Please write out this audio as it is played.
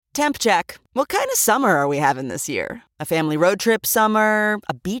Temp check. What kind of summer are we having this year? A family road trip summer?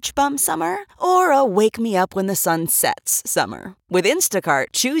 A beach bum summer? Or a wake me up when the sun sets summer? With Instacart,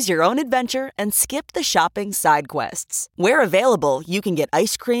 choose your own adventure and skip the shopping side quests. Where available, you can get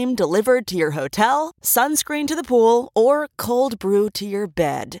ice cream delivered to your hotel, sunscreen to the pool, or cold brew to your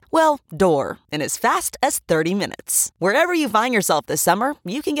bed. Well, door, in as fast as 30 minutes. Wherever you find yourself this summer,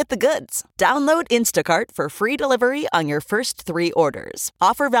 you can get the goods. Download Instacart for free delivery on your first 3 orders.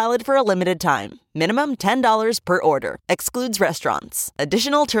 Offer valid for a limited time. Minimum $10 per order. Excludes restaurants.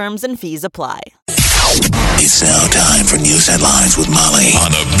 Additional terms and fees apply. It's now time for news headlines with Molly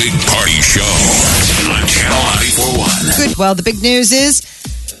on the Big Party Show on Channel 94.1. Good. Well, the big news is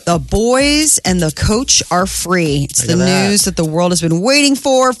the boys and the coach are free. It's the news that the world has been waiting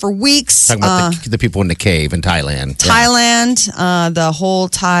for weeks. Talking about the people in the cave in Thailand. Thailand, the whole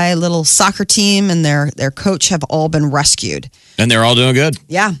Thai little soccer team and their coach have all been rescued. And they're all doing good.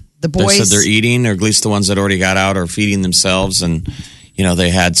 Yeah. The boys. They said they're eating, or at least the ones that already got out are feeding themselves. And, they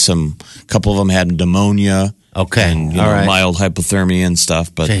had a couple of them had pneumonia. Okay. And, all right. mild hypothermia and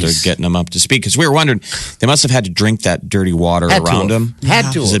stuff, but they're getting them up to speed. Because we were wondering, they must have had to drink that dirty water around them.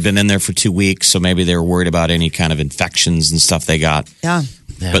 Had to. Because they'd been in there for 2 weeks, so maybe they were worried about any kind of infections and stuff they got. Yeah.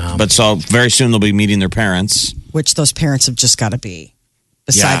 But so very soon they'll be meeting their parents. Which those parents have just got to be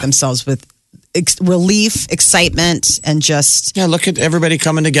beside themselves with relief, excitement, and just... Yeah, look at everybody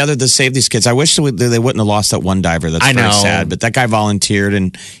coming together to save these kids. I wish they wouldn't have lost that one diver. That's very sad. But that guy volunteered,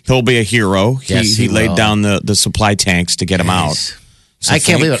 and he'll be a hero. Yes, he laid down the supply tanks to get him out. So I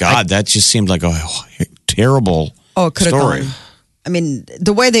can't believe it. God, that just seemed like a terrible it could have story. gone. I mean,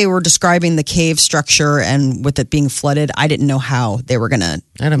 the way they were describing the cave structure and with it being flooded, I didn't know how they were going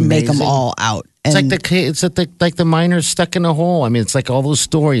to make them all out. It's like like the miners stuck in a hole. I mean, it's like all those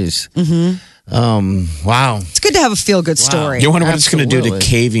stories. Mm-hmm. Wow. It's good to have a feel-good story. You wonder what it's going to do to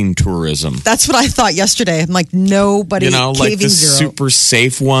caving tourism. That's what I thought yesterday. I'm like, nobody caving like the zero. super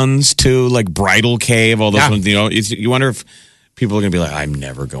safe ones too, like Bridal Cave, all those ones. You wonder if people are going to be like, I'm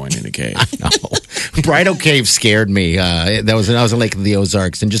never going in a cave. No. Bridal Cave scared me. I was in Lake of the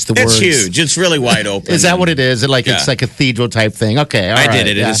Ozarks, and just the words. It's huge. It's really wide open. Is that what it is? It's like a cathedral type thing. Okay, all I right, did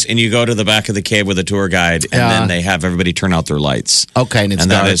it. It is, and you go to the back of the cave with a tour guide, and then they have everybody turn out their lights. Okay, and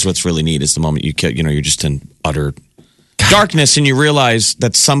that is what's really neat. Is the moment you're just in utter darkness, and you realize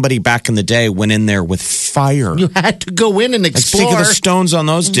that somebody back in the day went in there with fire. You had to go in and explore. Think of the stones on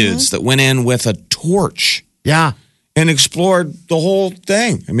those dudes that went in with a torch. Yeah. And explored the whole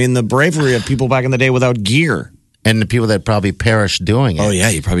thing. I mean, the bravery of people back in the day without gear. And the people that probably perished doing it. Oh, yeah.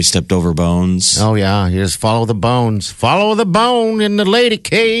 You probably stepped over bones. Oh, yeah. You just follow the bones. Follow the bone in the lady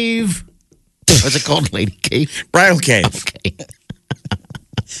cave. What's it called? Lady cave? Bridal Cave. Okay.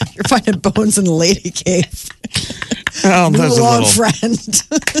 You're finding bones in the lady cave. Oh, that's a little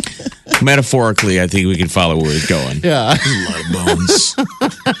friend. Metaphorically, I think we can follow where it's going. Yeah. A lot of bones.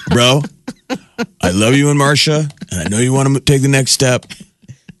 Bro, I love you and Marcia, and I know you want to take the next step,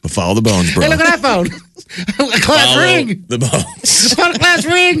 but follow the bones, bro. Hey, look at that phone. Class ring. The bones. Class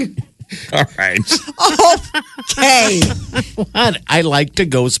ring. All right. Okay. What? I like to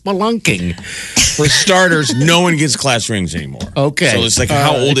go spelunking. For starters, no one gets class rings anymore. Okay. So it's like,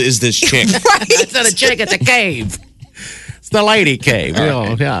 how old is this chick? Right. It's not a chick, it's a cave. It's the lady cave.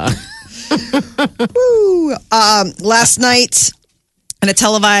 Right. Yeah. Woo. Last night, in a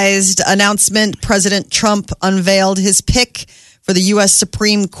televised announcement, President Trump unveiled his pick for the U.S.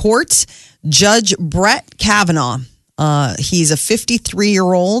 Supreme Court, Judge Brett Kavanaugh. He's a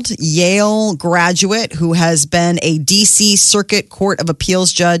 53-year-old Yale graduate who has been a D.C. Circuit Court of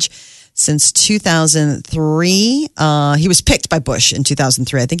Appeals judge since 2003. He was picked by Bush in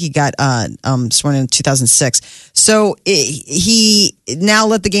 2003. I think he got sworn in 2006. So he now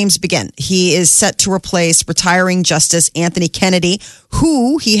let the games begin. He is set to replace retiring Justice Anthony Kennedy,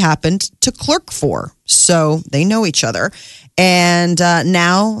 who he happened to clerk for. So they know each other. And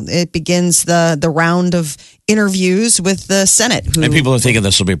now it begins the round of interviews with the Senate. And people are thinking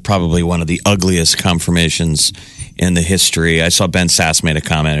this will be probably one of the ugliest confirmations in the history. I saw Ben Sass made a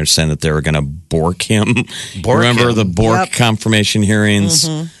comment saying that they were going to bork him. Remember the Bork confirmation hearings?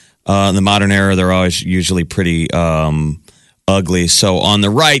 Mm-hmm. In the modern era, they're always usually pretty ugly. So on the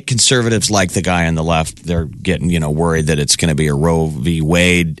right, conservatives like the guy on the left. They're getting worried that it's going to be a Roe v.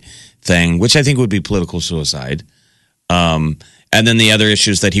 Wade thing, which I think would be political suicide. And then the other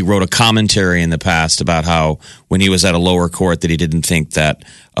issue is that he wrote a commentary in the past about how when he was at a lower court that he didn't think that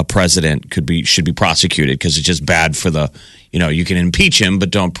a president should be prosecuted because it's just bad for the, you can impeach him, but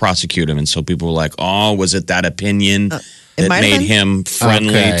don't prosecute him. And so people were like, oh, was it that opinion that made him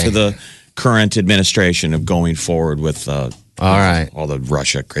friendly to the current administration of going forward with All right. All the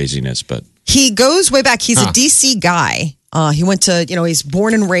Russia craziness, but He goes way back. He's a DC guy. He went to, he's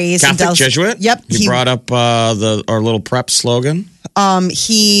born and raised in Catholic Dallas. Jesuit. Yep. He brought up our little prep slogan.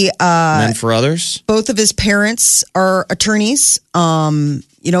 Men for others. Both of his parents are attorneys.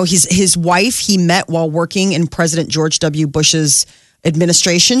 His wife he met while working in President George W. Bush's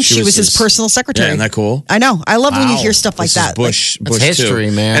administration. She was his personal secretary. Yeah, isn't that cool? I know. I love when you hear stuff like This that. is Bush history,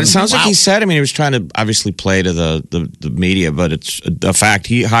 too. man. And it sounds like he said, he was trying to obviously play to the media, but it's a fact.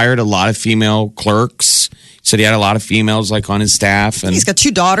 He hired a lot of female clerks. He said he had a lot of females like on his staff. And he's got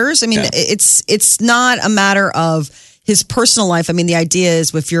 2 daughters. I mean, it's not a matter of his personal life. I mean, the idea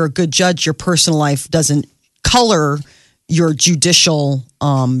is if you're a good judge, your personal life doesn't color your judicial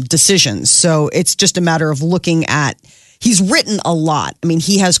decisions. So it's just a matter of looking at. He's written a lot. I mean,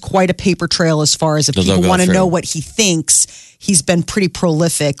 he has quite a paper trail as far as if people want to know what he thinks. He's been pretty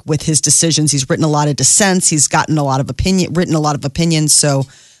prolific with his decisions. He's written a lot of dissents. He's written a lot of opinions. So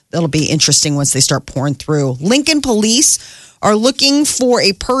that'll be interesting once they start pouring through. Lincoln police are looking for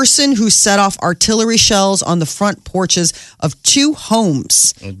a person who set off artillery shells on the front porches of 2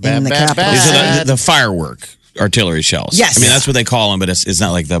 homes in the capital. These are the firework artillery shells. Yes. I mean, that's what they call them, but it's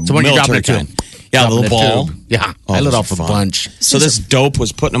not like the when you drop military it kind. Yeah, the little ball. Yeah, Oh, I lit those off are a fun. bunch. So this dope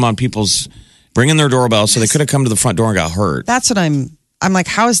was putting them on people's, bringing their doorbell, so they could have come to the front door and got hurt. That's what I'm like,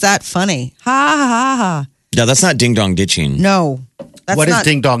 how is that funny? Ha ha ha ha. Yeah, that's not ding dong ditching. No. That's What is not,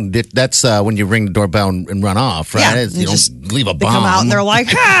 ding dong? That's when you ring the doorbell and run off, right? Yeah, You just- don't leave a They bomb. come out and they're like,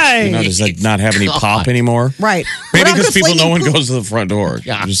 hey. Does that not have any pop anymore? Right. Maybe What because happened to no one flaming poop? goes to the front door.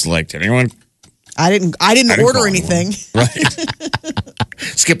 Yeah. Just like, did anyone? I didn't call order anyone. anything. Right.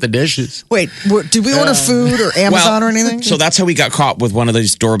 Skip the dishes. Wait, did we order food or Amazon or anything? So that's how we got caught with one of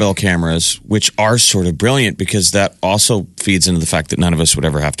these doorbell cameras, which are sort of brilliant because that also feeds into the fact that none of us would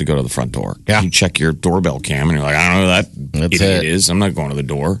ever have to go to the front door. Yeah. You check your doorbell cam and you're like, I don't know who that That's idiot it. is. I'm not going to the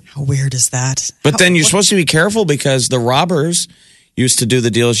door. How weird is that? But then you're supposed to be careful because the robbers used to do the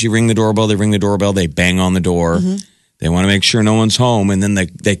deal is you ring the doorbell, they bang on the door. Mm-hmm. They want to make sure no one's home, and then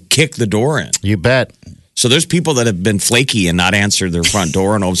they kick the door in. You bet. So there's people that have been flaky and not answered their front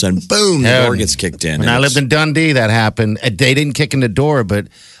door, and all of a sudden, boom, the Yeah. door gets kicked in. When I lived in Dundee, that happened. They didn't kick in the door, but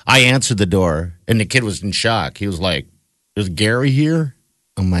I answered the door, and the kid was in shock. He was like, "Is Gary here?"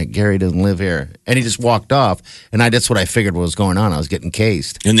 I'm like, "Gary doesn't live here," and he just walked off. And that's what I figured was going on. I was getting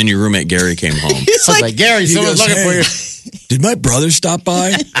cased. And then your roommate Gary came home. He's I was like, "Gary, someone's goes, looking for you." Did my brother stop by?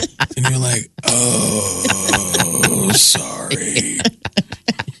 And you're like, oh, sorry.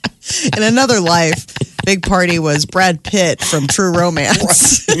 in another life, big party was Brad Pitt from True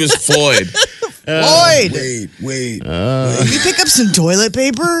Romance. He was Floyd. Lloyd, Wait. can you pick up some toilet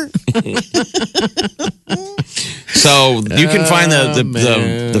paper? So you can find the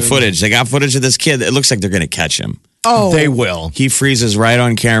man. footage. They got footage of this kid. It looks like they're going to catch him. Oh, They will. He freezes right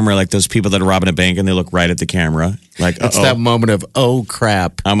on camera, like those people that are robbing a bank and they look right at the camera. Like, It's that moment of, oh,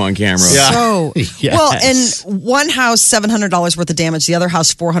 crap. I'm on camera. So, Yes. well, and one house, $700 worth of damage, the other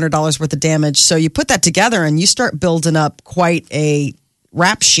house, $400 worth of damage. So you put that together and you start building up quite a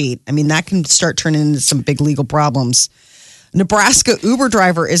rap sheet. I mean, that can start turning into some big legal problems. Nebraska Uber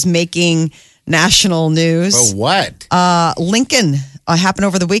driver is making national news. For what? Lincoln happened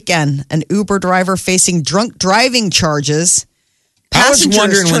over the weekend. An Uber driver facing drunk driving charges. I was Passengers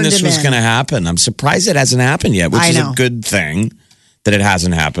wondering when turned this him was in. going to happen. I'm surprised it hasn't happened yet, which I is know. a good thing that it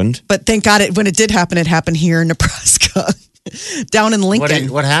hasn't happened. But thank God when it did happen, it happened here in Nebraska, down in Lincoln.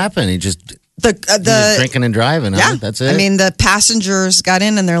 What happened? He just The drinking and driving. yeah, Huh? That's it. I mean, the passengers got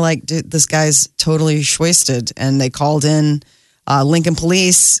in and they're like, "Dude, this guy's totally wasted," and they called in. Lincoln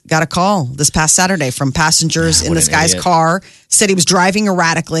police got a call this past Saturday from passengers in what this an guy's idiot. car. Said he was driving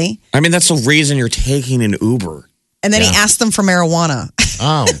erratically, I mean, that's the reason you're taking an Uber. and then he asked them for marijuana.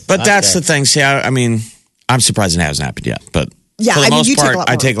 oh, But that's okay. the thing. See, I mean, I'm surprised it hasn't happened yet. But Yeah, for the I mean, most you take a part, lot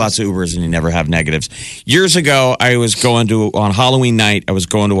I more. take lots of Ubers and you never have negatives. Years ago, I was going on Halloween night, I was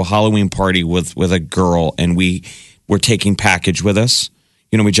going to a Halloween party with a girl, and we were taking package with us.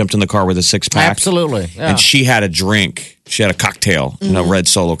 You know, we jumped in the car with a 6-pack. Absolutely. Yeah. And she had a drink. She had a cocktail in a red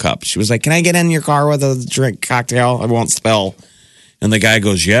Solo cup. She was like, "Can I get in your car with a drink cocktail? I won't spill." And the guy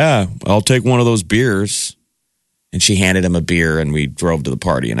goes, "Yeah, I'll take one of those beers." And she handed him a beer, and we drove to the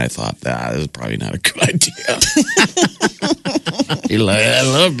party. And I thought, this is probably not a good idea. I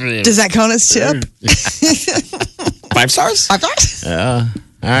love it. Does that count as tip? 5 stars? I thought.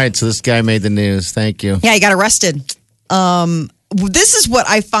 All right, so this guy made the news. Thank you. Yeah, he got arrested. This is what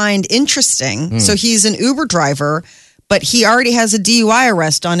I find interesting. So he's an Uber driver, but he already has a DUI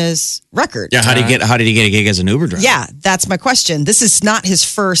arrest on his record. Yeah. How did he get a gig as an Uber driver? Yeah, that's my question. This is not his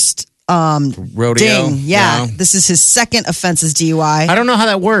first rodeo. ding. Yeah, this is his second offense as DUI. I don't know how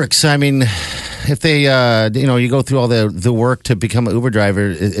that works. I mean, if they, you go through all the work to become an Uber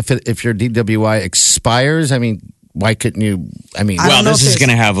driver, if your DWI expires, I mean, why couldn't you? I mean, well, this is going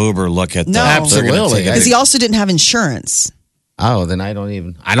to have Uber look at that. Absolutely. Because he also didn't have insurance. Oh, then I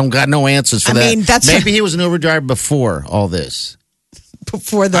don't got no answers for that. I mean, maybe he was an Uber driver before all this.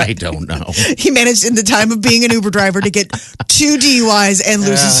 I don't know. He managed in the time of being an Uber driver to get 2 DUIs and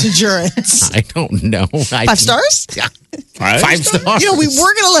lose his insurance. I don't know. 5 stars? Yeah. 5 stars. We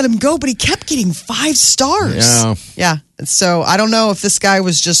were going to let him go, but he kept getting 5 stars. Yeah. So I don't know if this guy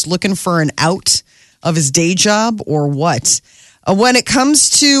was just looking for an out of his day job or what. When it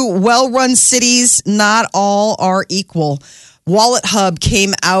comes to well-run cities, not all are equal. Wallet Hub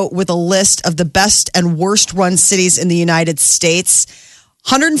came out with a list of the best and worst run cities in the United States.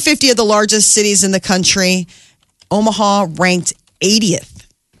 150 of the largest cities in the country. Omaha ranked 80th.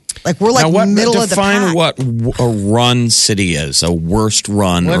 Like we're like middle of the pack. Define what a run city is, a worst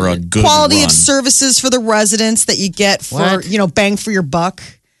run or a good quality run. of services for the residents that you get for, bang for your buck.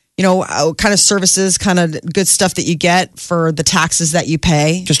 Kind of services, kind of good stuff that you get for the taxes that you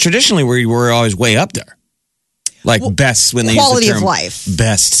pay. Because traditionally we were always way up there. Like best when they quality use the term of life.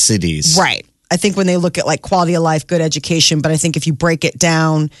 Best cities. Right. I think when they look at like quality of life, good education, but I think if you break it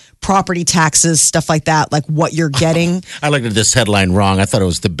down, property taxes, stuff like that, like what you're getting. I looked at this headline wrong. I thought it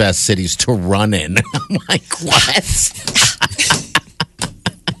was the best cities to run in. I'm like, what?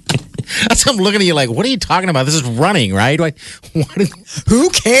 That's what I'm looking at you like, what are you talking about? This is running, right? Who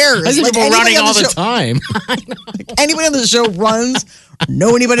cares? I see people running all the time. Anybody on the show runs,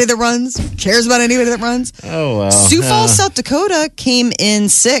 know anybody that runs, cares about anybody that runs. Oh, well. Sioux Falls, South Dakota came in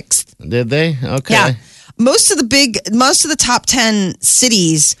 6th. Did they? Okay. Yeah. Most of the top 10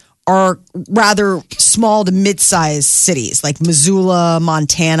 cities are rather small to mid-sized cities like Missoula,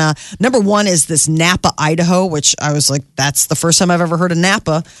 Montana. Number 1 is this Napa, Idaho, which I was like, that's the first time I've ever heard of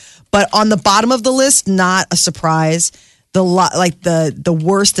Napa. But on the bottom of the list, not a surprise.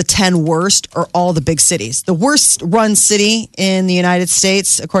 The 10 worst are all the big cities. The worst run city in the United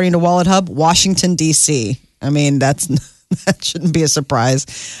States, according to Wallet Hub, Washington, D.C. I mean, that shouldn't be a surprise.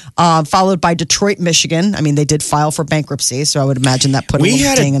 Followed by Detroit, Michigan. I mean, they did file for bankruptcy, so I would imagine that put a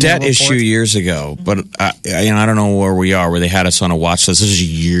little ding in their report. We had a debt issue years ago, but I don't know where we are, where they had us on a watch list. This is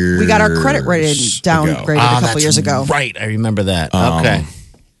years We got our credit rated downgraded a couple years ago. Right, I remember that. Okay.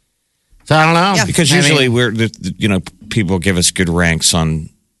 So I don't know. Yeah. Because usually people give us good ranks on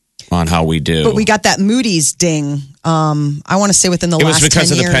how we do. But we got that Moody's ding. I want to say within the last 10 years. It was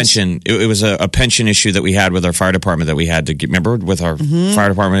because of the pension. It was a pension issue that we had with our fire department that we had to get. Remember with our fire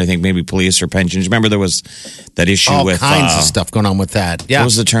department, I think maybe police or pensions. Remember there was that issue with all kinds of stuff going on with that. Yeah. What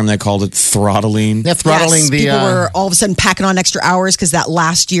was the term they called it? Throttling. Yeah, throttling. Yes, people were all of a sudden packing on extra hours because that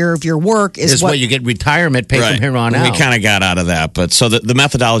last year of your work is what you get retirement pay from here on out. We kind of got out of that, but so the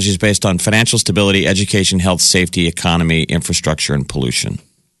methodology is based on financial stability, education, health, safety, economy, infrastructure, and pollution.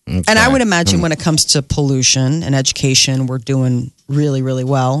 Okay. And I would imagine when it comes to pollution and education, we're doing really, really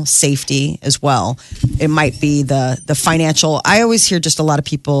well. Safety as well. It might be the financial. I always hear just a lot of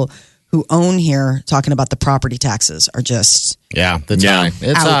people who own here talking about the property taxes are just high. It's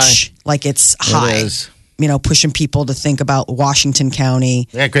ouch. high. Like it's high. It is. Pushing people to think about Washington County.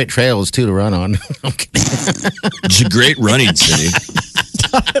 They got great trails too to run on. I'm kidding. It's a great running city.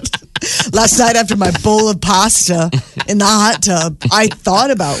 Last night after my bowl of pasta in the hot tub, I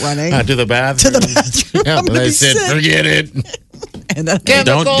thought about running to the bathroom. Yeah, but I said, forget it. And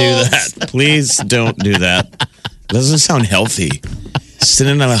don't do that. Please don't do that. Doesn't sound healthy.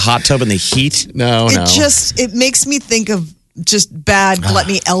 Sitting in a hot tub in the heat. No. It makes me think of just bad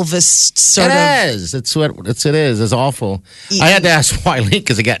gluttony Elvis sort of. It is. It is. It's awful. I had to ask Wiley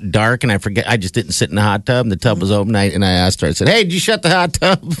because it got dark and I forget. I just didn't sit in the hot tub and the tub was open. And I asked her. I said, "Hey, did you shut the hot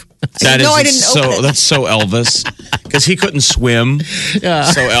tub?" I didn't open it. That's so Elvis because he couldn't swim. Yeah.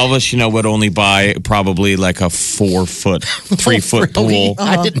 So Elvis, would only buy probably like a 3-foot pool.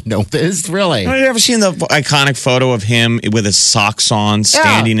 I didn't know this. Really? Have you ever seen the iconic photo of him with his socks on,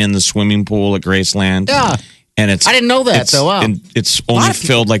 standing in the swimming pool at Graceland? Yeah. And I didn't know that. It's only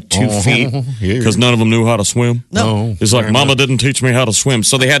filled like 2 feet because none of them knew how to swim. No. It's like, Mama didn't teach me how to swim.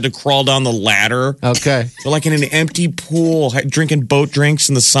 So they had to crawl down the ladder. Okay. They're like in an empty pool, drinking boat drinks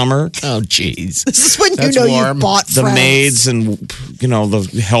in the summer. Oh, jeez. This is when you bought friends. The maids and,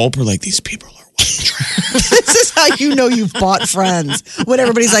 the help are like, these people are This is how you know you've bought friends. When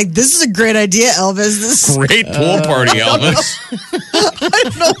everybody's like, this is a great idea, Elvis. Great pool party, Elvis. I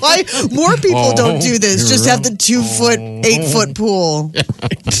don't know why more people don't do this. Just have the 2-foot, 8-foot pool.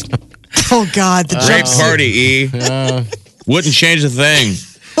 Oh, God. The Great party, E. Wouldn't change a thing.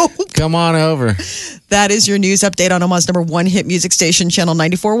 Come on over. That is your news update on Omaha's number one hit music station, Channel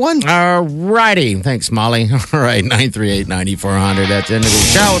 94.1. All righty. Thanks, Molly. All right, 938-9400. That's the end of the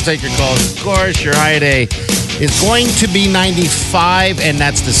show. We'll take your calls. Of course, your high day is going to be 95, and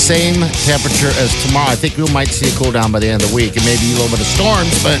that's the same temperature as tomorrow. I think we might see a cool down by the end of the week, and maybe a little bit of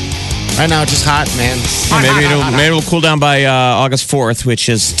storms, but right now it's just hot, man. Maybe it'll cool down by August 4th, which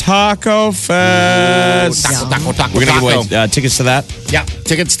is Taco Fest. Taco. We're going to give away tickets to that. Yeah,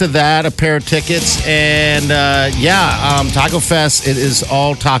 tickets to that, a pair of tickets. And Taco Fest, it is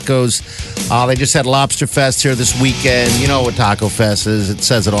all tacos. They just had Lobster Fest here this weekend. You know what Taco Fest is. It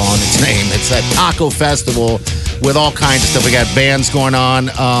says it all in its name. It's a taco festival with all kinds of stuff. We got bands going on.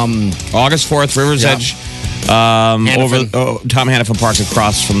 August 4th, River's Edge. Tom Hannafin Park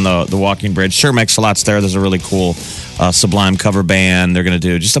across from the walking bridge. Sure Mix-a-Lot's there. There's a really cool Sublime cover band. They're going to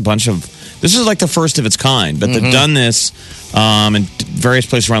do just a bunch of... This is like the first of its kind, but they've done this in various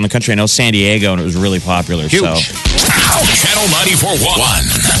places around the country. I know San Diego, and it was really popular. Huge. Channel 94.1.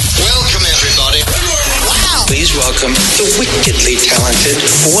 Welcome, everybody. Wow. Please welcome the wickedly talented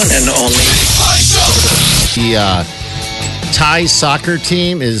one and only The Thai soccer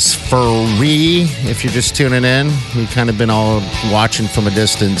team is free. If you're just tuning in, we've kind of been all watching from a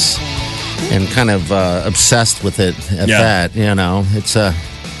distance and kind of obsessed with it at that. You know,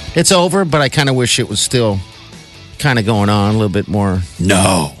 it's over, but I kind of wish it was still kind of going on a little bit more.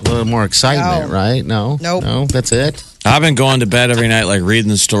 No. A little more excitement, right? No. Nope. No, that's it. I've been going to bed every night, like reading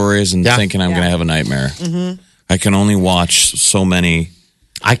the stories and thinking I'm going to have a nightmare. Mm-hmm. I can only watch so many.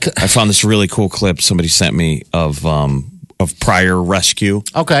 I found this really cool clip somebody sent me of prior rescue.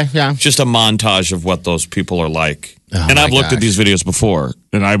 Okay, yeah. Just a montage of what those people are like. Oh, and I've looked at these videos before,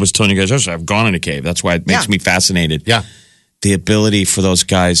 and I was telling you guys, I've gone in a cave. That's why it makes me fascinated. Yeah. The ability for those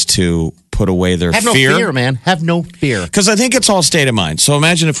guys to put away their fear. Have no fear, man. Have no fear. Because I think it's all state of mind. So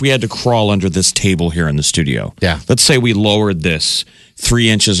imagine if we had to crawl under this table here in the studio. Yeah. Let's say we lowered this 3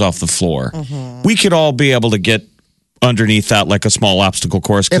 inches off the floor. Mm-hmm. We could all be able to get underneath that like a small obstacle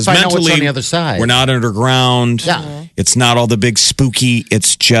course. Because mentally, know what's on the other side. We're not underground. Yeah. It's not all the big spooky.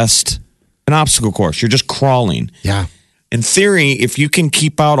 It's just an obstacle course. You're just crawling. Yeah. In theory, if you can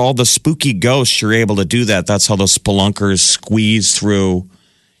keep out all the spooky ghosts, you're able to do that. That's how those spelunkers squeeze through,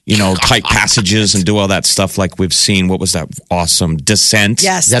 tight passages and do all that stuff like we've seen. What was that awesome Descent?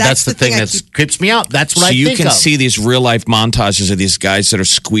 Yes. Yeah, that's the thing that creeps me out. That's what I think of. So you can see these real life montages of these guys that are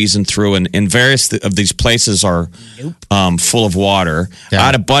squeezing through, and various of these places are full of water. Yeah. I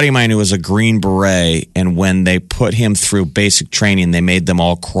had a buddy of mine who was a Green Beret, and when they put him through basic training, they made them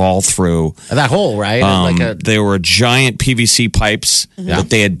all crawl through that hole, right? They were giant PVC pipes that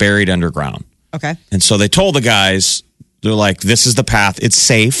they had buried underground. Okay. And so they told the guys, they're like, this is the path. It's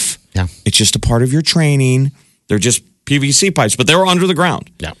safe. Yeah. It's just a part of your training. They're just PVC pipes, but they were under the ground.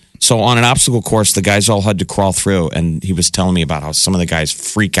 Yeah. So on an obstacle course, the guys all had to crawl through. And he was telling me about how some of the guys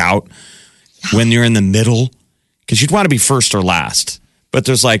freak out when you're in the middle. Because you'd want to be first or last. But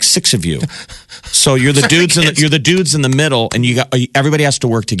there's like 6 of you. So you're the dudes in the middle, and everybody has to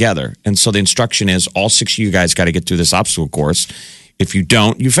work together. And so the instruction is all 6 of you guys got to get through this obstacle course. If you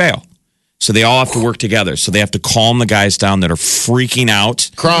don't, you fail. So they all have to work together. So they have to calm the guys down that are freaking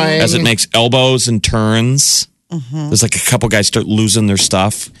out. Crying. As it makes elbows and turns. Mm-hmm. There's like a couple guys start losing their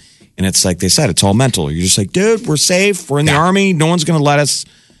stuff. And it's like they said, it's all mental. You're just like, dude, we're safe. We're in the army. No one's going to let us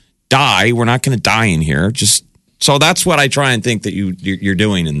die. We're not going to die in here. So that's what I try and think that you're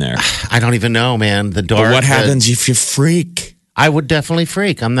doing in there. I don't even know, man. The dark. But what happens if you freak? I would definitely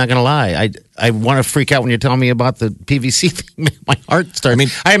freak. I'm not going to lie. I want to freak out when you're telling me about the PVC thing. My heart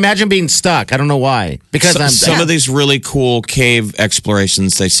starts. I imagine being stuck. I don't know why. Because some of these really cool cave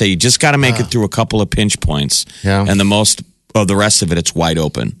explorations, they say you just got to make it through a couple of pinch points. Yeah. And the rest of it's wide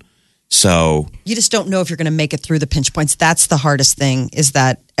open. So you just don't know if you're going to make it through the pinch points. That's the hardest thing is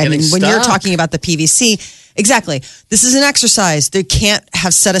that, when you're talking about the PVC, exactly. This is an exercise. They can't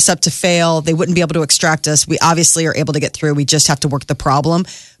have set us up to fail. They wouldn't be able to extract us. We obviously are able to get through. We just have to work the problem.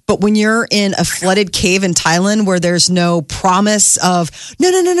 But when you're in a flooded cave in Thailand where there's no promise of,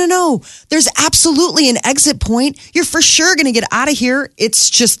 no, there's absolutely an exit point. You're for sure going to get out of here. It's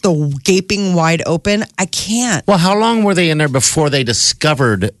just the gaping wide open. I can't. Well, how long were they in there before they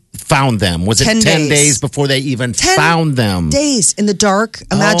found them? Was it 10 days before they even found them? 10 days in the dark.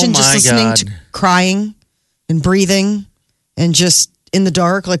 Imagine just listening to crying and breathing and just in the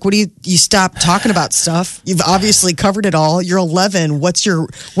dark? Like, what do you stop talking about stuff? You've obviously covered it all. You're 11. What's your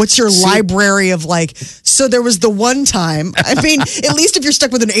library of like, so there was the one time. I mean, at least if you're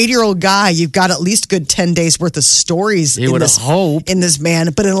stuck with an 8-year-old guy, you've got at least good 10 days worth of stories in this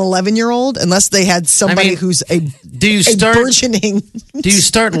man. But an 11-year-old, unless they had somebody who's burgeoning. Do you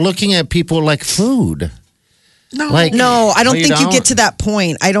start looking at people like food? No, I don't think you get to that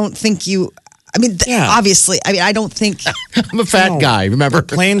point. I don't think you. I mean, obviously, I don't think. I'm a fat guy, remember?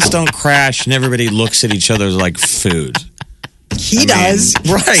 Planes don't crash and everybody looks at each other like food. He does.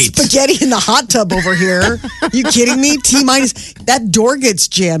 Right. Spaghetti in the hot tub over here. You kidding me? T-minus. That door gets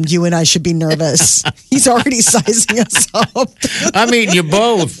jammed. You and I should be nervous. He's already sizing us up. I mean, you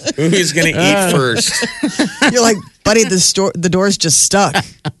both. Who's going to eat first? You're like, buddy, the door's just stuck.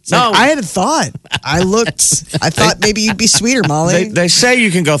 It's like, I had a thought. I thought maybe you'd be sweeter, Molly. They say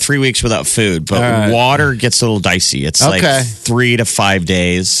you can go 3 weeks without food, but water gets a little dicey. It's like 3 to 5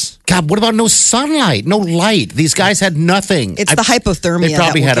 days. God, what about no sunlight, no light? These guys had nothing. It's the hypothermia they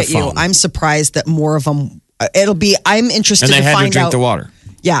probably that will had get a phone. you. I'm surprised that more of them. I'm interested and they to had find to drink out the water.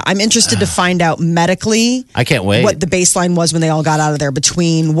 Yeah, I'm interested to find out medically. I can't wait. What the baseline was when they all got out of there,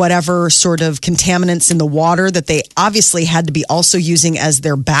 between whatever sort of contaminants in the water that they obviously had to be also using as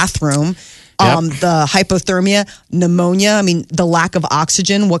their bathroom. The hypothermia, pneumonia, I mean, the lack of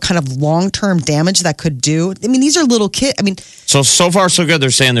oxygen, what kind of long-term damage that could do. I mean, these are little kids. I mean, so far, so good.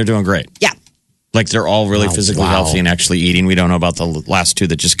 They're saying they're doing great. Yeah. Like they're all really physically healthy and actually eating. We don't know about the last 2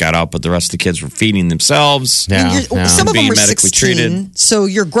 that just got out, but the rest of the kids were feeding themselves. Some of them are medically 16, treated. So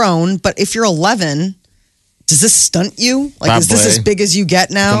you're grown. But if you're 11, does this stunt you? Like, is this as big as you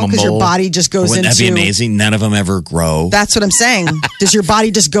get now? Because your body just goes Wouldn't that be amazing? None of them ever grow. That's what I'm saying. Does your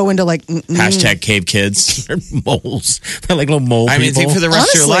body just go into like... Hashtag cave kids. They're moles. They're like little mole people. I mean, think for the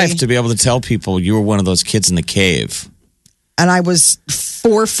rest of your life to be able to tell people you were one of those kids in the cave. And I was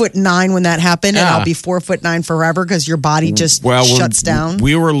 4'9" when that happened, and I'll be 4'9" forever because your body just shuts down.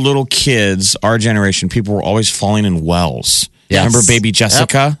 We were little kids, our generation. People were always falling in wells. Yes. Remember baby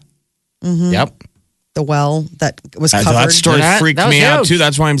Jessica? Yep. Mm-hmm. Yep. The well that was covered. That story freaked me out too.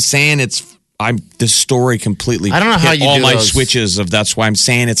 That's why I'm saying this story completely. I don't know how you all do my those. switches of. That's why I'm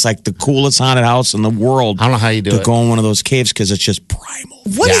saying it's like the coolest haunted house in the world. I don't know how you do to it. go in one of those caves because it's just primal.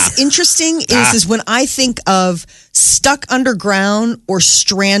 What is interesting is when I think of stuck underground or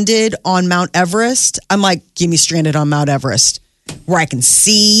stranded on Mount Everest, I'm like, give me stranded on Mount Everest where I can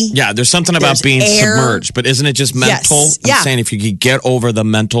see. Yeah, there's something about being air. submerged, but isn't it just mental? Yes. I'm saying if you could get over the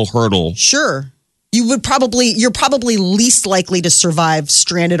mental hurdle. Sure. You're probably least likely to survive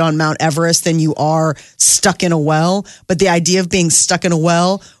stranded on Mount Everest than you are stuck in a well. But the idea of being stuck in a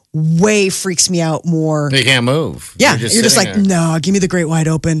well way freaks me out more. You can't move. Yeah. You're just like, there. no, give me the great wide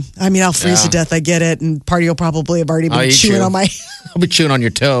open. I mean, I'll freeze to death. I get it. And Party will probably have already been chewing on my... I'll be chewing on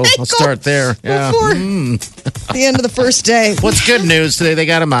your toe. I'll start there. Yeah. Before the end of the first day. What's good news today? They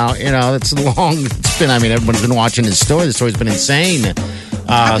got him out. You know, it's long. It's been, everyone's been watching his story. The story's been insane.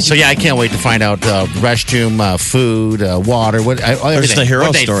 So I can't wait to find out restroom, food, water. There's the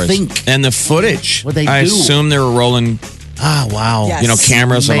hero stories and the footage. What they do. I assume they were rolling. Oh wow! Yes.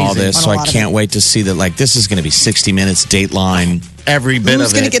 Cameras and all this. On So a I lot of can't it. wait to see that. Like this is going to be 60 Minutes, Dateline. Every bit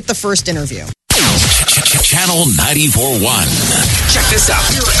Who's of it. going to get the first interview? Channel 94.1. Check this out.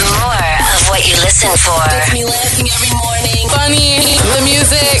 More of what you listen for. Gets me laughing every morning. Funny. The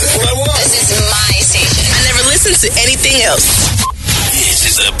music. This is my station. I never listen to anything else. This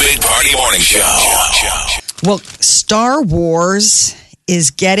is the Big Party Morning Show. Well, Star Wars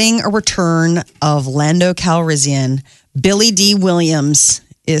is getting a return of Lando Calrissian. Billy D. Williams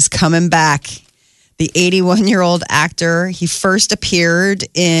is coming back. The 81-year-old actor, he first appeared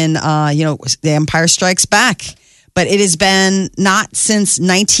in, The Empire Strikes Back. But it has been not since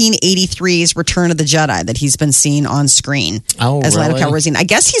 1983's Return of the Jedi that he's been seen on screen as Lando Calrissian. I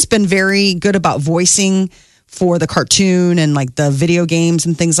guess he's been very good about voicing for the cartoon and like the video games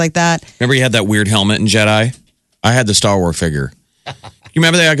and things like that. Remember you had that weird helmet in Jedi? I had the Star Wars figure. You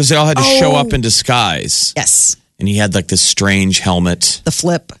remember that? Because they all had to show up in disguise. Yes. And he had like this strange helmet. The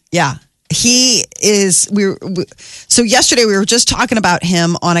flip. Yeah. He is, so yesterday we were just talking about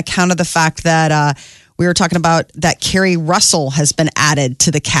him on account of the fact that we were talking about that Kerry Russell has been added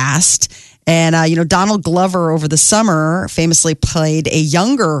to the cast. And, Donald Glover over the summer famously played a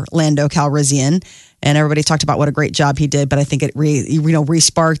younger Lando Calrissian. And everybody talked about what a great job he did. But I think it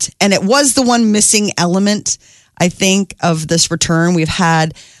re-sparked. And it was the one missing element, I think, of this return. We've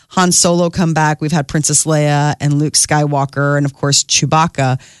had Han Solo come back. We've had Princess Leia and Luke Skywalker and, of course,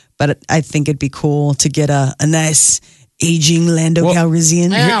 Chewbacca. But I think it'd be cool to get a nice aging Lando Calrissian.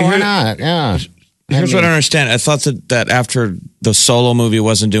 Yeah, why not? Yeah. Here's what I understand. I thought that after the Solo movie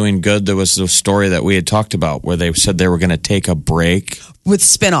wasn't doing good, there was the story that we had talked about where they said they were going to take a break with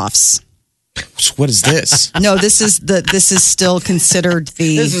spinoffs. So what is this? No, this is still considered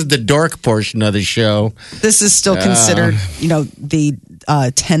This is the dork portion of the show. This is still considered, the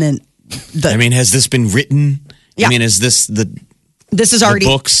Tenet. I mean, has this been written? Yeah. I mean, is this This is already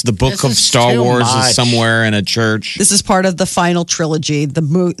the book of Star Wars is somewhere in a church. This is part of the final trilogy.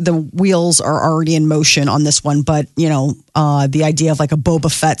 The wheels are already in motion on this one, but the idea of like a Boba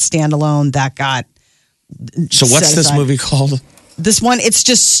Fett standalone that got. So what's this movie called? This one, it's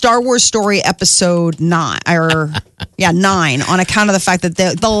just Star Wars Story Episode 9, 9, on account of the fact that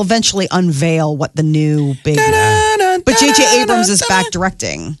they'll eventually unveil what the new big. But J.J. Abrams is back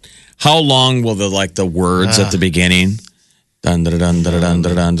directing. How long will the words at the beginning? Dun, dun, dun, dun, dun,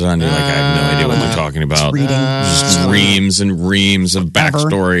 dun, dun, dun. You're like, I have no idea what they're talking about. Just reams and reams of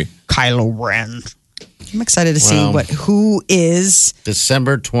backstory. Kylo Ren. I'm excited to see who is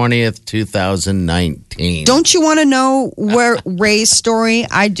December 20th, 2019. Don't you want to know where Rey's story?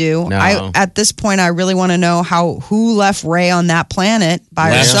 I do. No. At this point, I really want to know who left Rey on that planet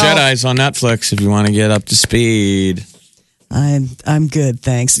by herself. Last Jedi's on Netflix if you want to get up to speed. I'm good,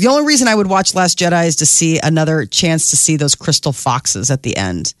 thanks. The only reason I would watch Last Jedi is to see another chance to see those crystal foxes at the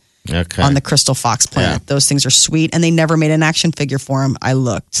end. Okay. On the Crystal Fox planet. Yeah. Those things are sweet, and they never made an action figure for him. I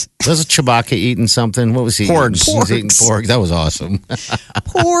looked. Was Chewbacca eating something? What was he eating? He was eating pork. That was awesome.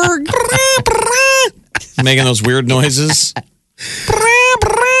 Pork. Making those weird noises.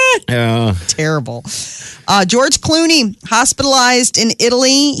 Yeah. Terrible. George Clooney, hospitalized in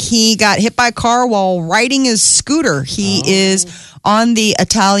Italy. He got hit by a car while riding his scooter. He is on the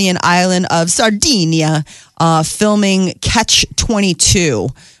Italian island of Sardinia, filming Catch 22.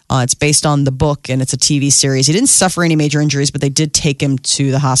 It's based on the book, and it's a TV series. He didn't suffer any major injuries, but they did take him to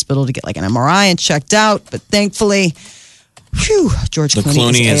the hospital to get like an MRI and checked out. But thankfully, George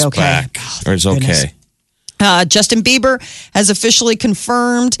Clooney is A-okay. Back, or is okay. Justin Bieber has officially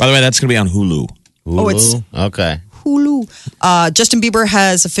confirmed. By the way, that's going to be on Hulu. Oh, it's okay. Hulu. Justin Bieber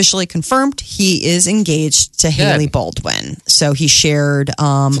has officially confirmed he is engaged to Hailey Baldwin. So he shared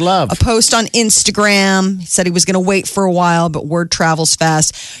a post on Instagram. He said he was going to wait for a while, but word travels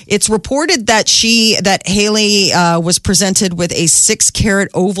fast. It's reported that Hailey was presented with a 6-carat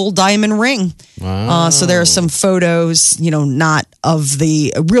oval diamond ring. Wow. So there are some photos, not of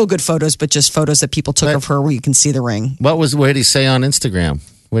the real good photos, but just photos that people took of her where you can see the ring. What did he say on Instagram?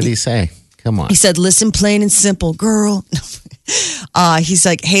 What did he say? Come on. He said, listen, plain and simple, girl. He's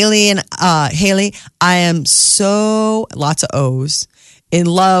like, Hailey, I am so, lots of O's, in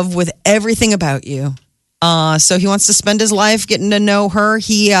love with everything about you. So he wants to spend his life getting to know her.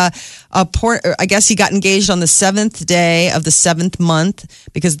 I guess he got engaged on the 7th day of the 7th month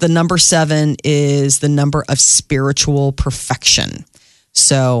because the number 7 is the number of spiritual perfection.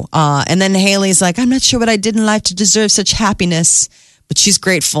 So, and then Hailey's like, I'm not sure what I did in life to deserve such happiness. But she's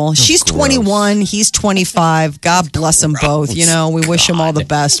grateful. She's 21. He's 25. God bless them both. We wish them all the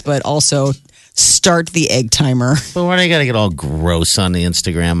best, but also start the egg timer. But why do you got to get all gross on the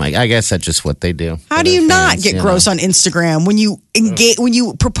Instagram? I guess that's just what they do. How do you not get gross on Instagram when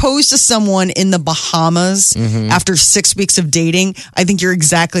you propose to someone in the Bahamas after 6 weeks of dating? I think you're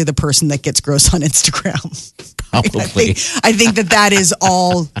exactly the person that gets gross on Instagram. Probably. I think that is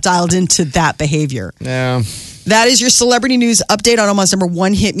all dialed into that behavior. Yeah. That is your celebrity news update on Omaha's number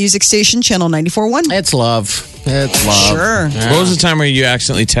 1 hit music station, Channel 94.1. It's love. Sure. Yeah. What was the time where you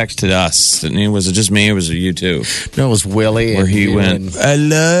accidentally texted us? Was it just me or was it you too? No, it was Willie. Where he went, I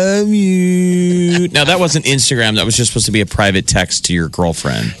love you. Now, that wasn't Instagram. That was just supposed to be a private text to your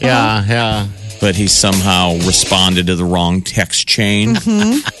girlfriend. Yeah. But he somehow responded to the wrong text chain.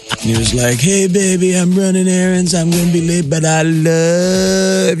 He was like, hey, baby, I'm running errands. I'm going to be late, but I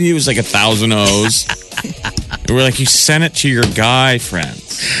love you. It was like 1,000 O's. And we're like, you sent it to your guy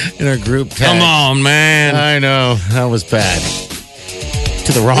friends. In our group text. Come on, man. I know. That was bad.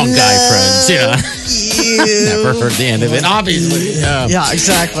 To the wrong guy friends. Never heard the end of it, obviously. Yeah,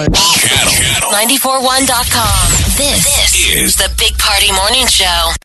 exactly. Channel 941.com. This is the Big Party Morning Show.